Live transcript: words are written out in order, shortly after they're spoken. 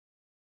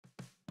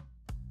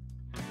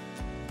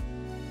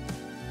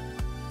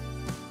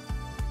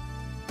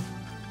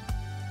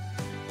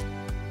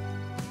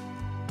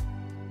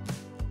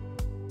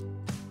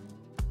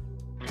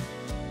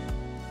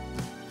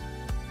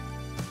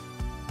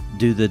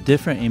Do the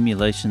different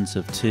emulations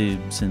of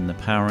tubes in the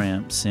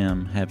PowerAmp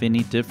Sim have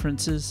any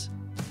differences?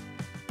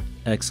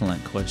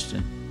 Excellent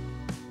question.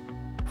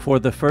 For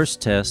the first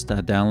test,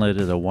 I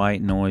downloaded a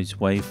white noise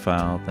WAV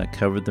file that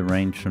covered the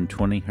range from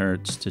 20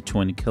 Hz to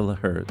 20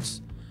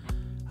 kHz.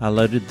 I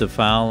loaded the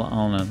file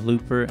on a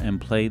looper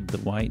and played the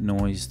white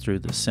noise through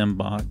the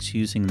Sim.Box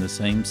using the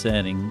same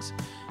settings,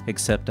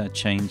 except I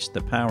changed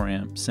the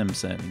PowerAmp Sim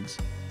settings.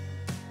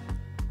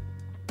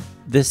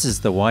 This is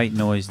the white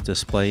noise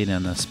displayed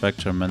in a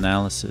spectrum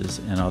analysis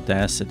in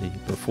Audacity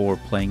before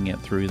playing it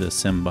through the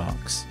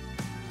Sim.Box.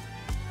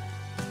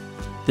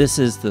 This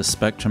is the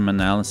spectrum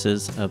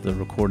analysis of the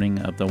recording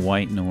of the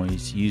white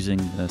noise using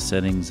the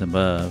settings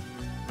above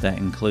that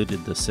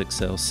included the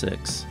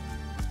 6L6.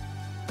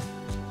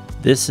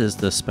 This is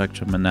the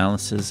spectrum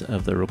analysis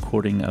of the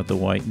recording of the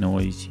white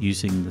noise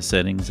using the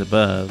settings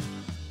above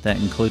that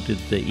included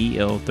the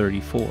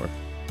EL34.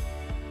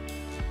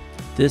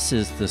 This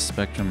is the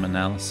spectrum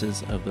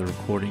analysis of the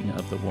recording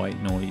of the white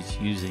noise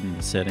using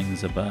the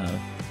settings above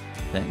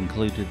that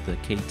included the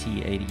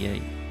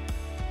KT88.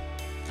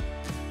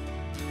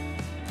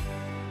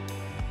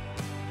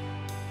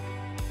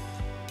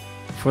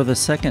 For the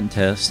second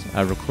test,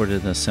 I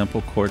recorded a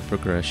simple chord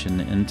progression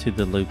into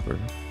the looper.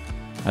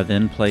 I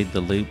then played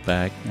the loop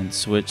back and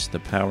switched the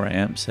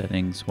PowerAmp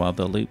settings while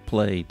the loop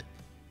played.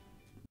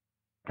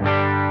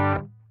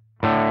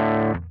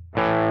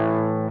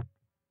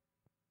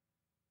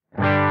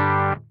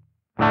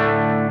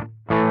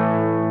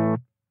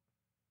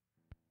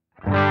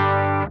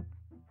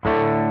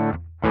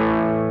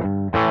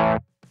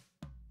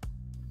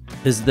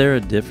 Is there a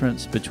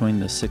difference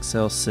between the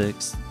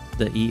 6L6,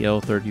 the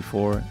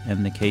EL34,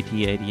 and the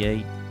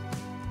KT88?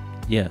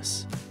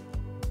 Yes.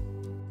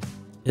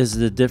 Is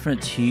the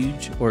difference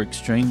huge or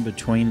extreme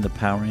between the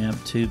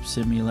PowerAmp tube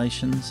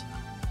simulations?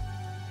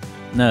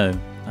 No,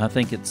 I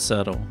think it's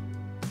subtle.